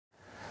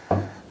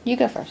You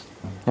go first.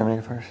 You want me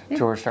to go first? Yeah.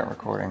 George, start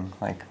recording.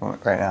 Like,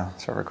 right now.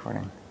 Start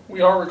recording.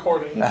 We are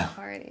recording. He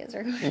already is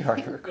recording. You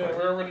already recording. Yeah,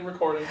 we're already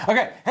recording.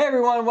 Okay. Hey,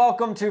 everyone.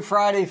 Welcome to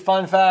Friday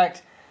Fun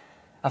Fact.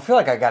 I feel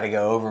like I got to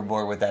go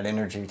overboard with that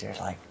energy. Just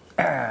like,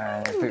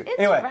 It's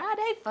anyway,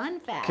 Friday Fun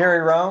Fact. Carey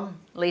Rome.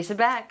 Lisa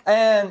Beck.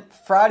 And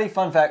Friday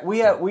Fun Fact. We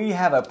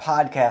have a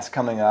podcast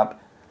coming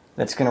up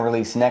that's going to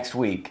release next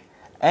week.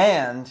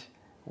 And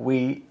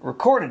we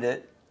recorded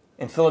it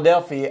in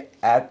Philadelphia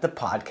at the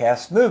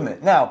Podcast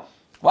Movement. Now,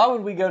 why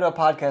would we go to a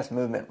podcast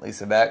movement,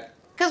 Lisa Beck?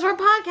 Because we're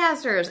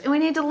podcasters and we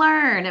need to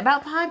learn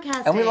about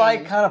podcasting. And we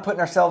like kind of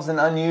putting ourselves in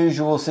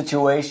unusual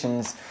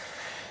situations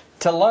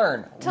to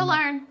learn.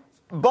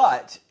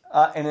 But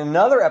in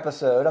another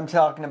episode, I'm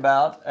talking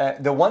about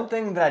the one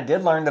thing that I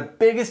did learn, the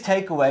biggest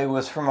takeaway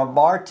was from a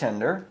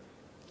bartender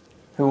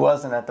who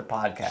wasn't at the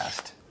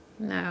podcast.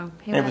 No,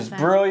 he It wasn't. was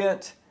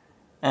brilliant,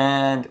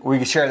 and we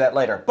can share that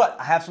later. But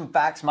I have some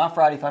facts. My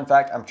Friday Fun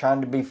Fact, I'm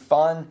trying to be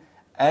fun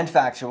and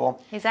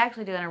factual. He's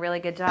actually doing a really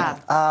good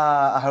job.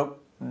 I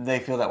hope they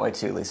feel that way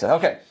too, Lisa.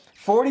 Okay,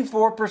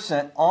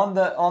 44% on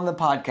the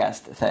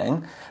podcast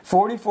thing.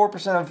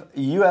 44% of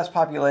U.S.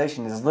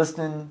 population is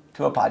listening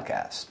to a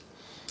podcast.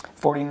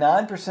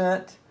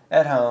 49%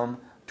 at home,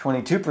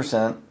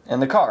 22% in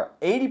the car.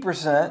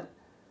 80%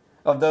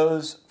 of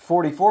those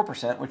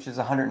 44%, which is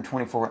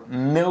 124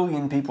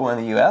 million people in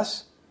the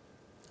U.S.,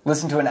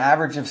 listen to an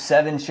average of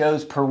 7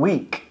 shows per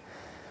week.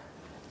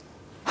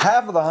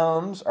 Half of the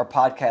homes are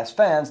podcast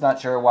fans, not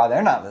sure why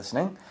they're not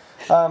listening.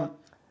 And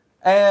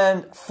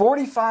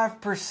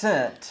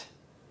 45%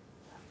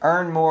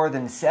 earn more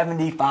than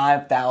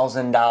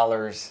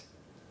 $75,000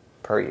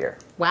 per year.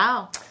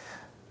 Wow.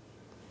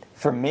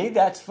 For me,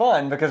 that's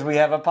fun because we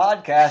have a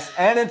podcast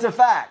and it's a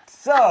fact.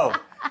 So,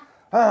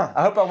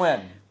 I hope I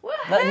win.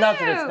 Woohoo! Not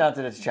that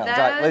it's a challenge.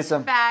 Those All right, Lisa,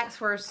 facts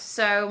were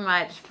so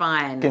much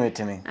fun. give it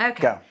to me.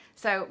 Okay. Go.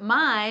 So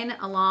mine,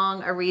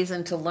 along a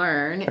reason to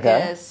learn,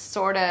 Okay. is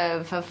sort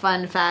of a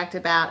fun fact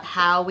about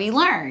how we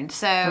learned.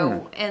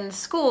 So in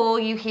school,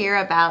 you hear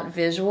about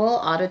visual,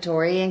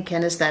 auditory, and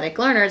kinesthetic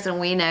learners,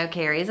 and we know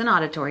Carey's an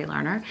auditory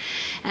learner.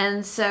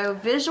 And so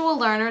visual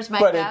learners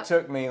make But up... it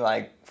took me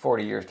like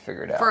 40 years to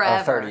figure it out.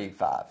 Forever. Or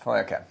 35.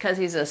 Okay. Because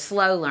he's a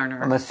slow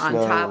learner I'm a on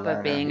slow top learner,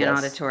 of being yes. an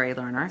auditory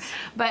learner.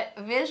 But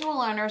visual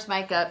learners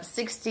make up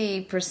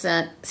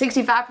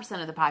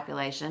 65% of the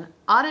population.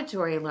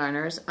 Auditory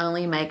learners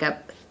only make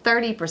up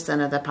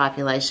 30% of the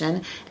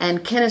population. And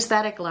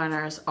kinesthetic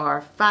learners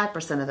are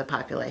 5% of the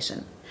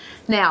population.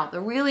 Now, the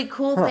really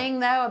cool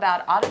thing, though,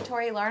 about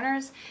auditory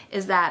learners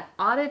is that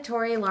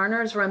auditory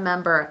learners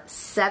remember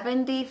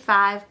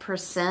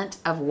 75%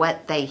 of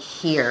what they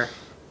hear.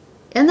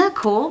 Isn't that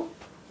cool?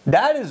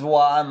 That is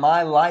why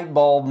my light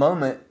bulb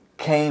moment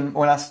came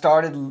when I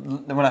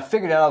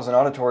figured out I was an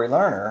auditory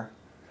learner,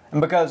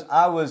 and because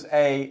I was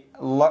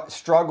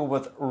struggle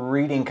with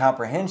reading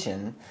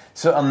comprehension.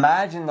 So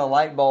imagine the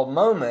light bulb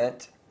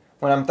moment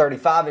when I'm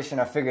 35ish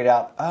and I figured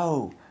out,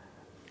 and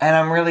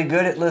I'm really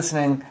good at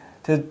listening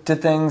to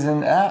things.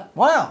 And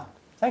wow,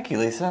 thank you,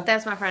 Lisa.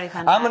 That's my Friday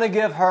Fun I'm Fact. going to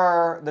give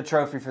her the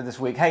trophy for this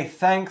week. Hey,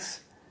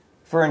 thanks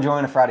for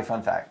enjoying a Friday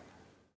Fun Fact.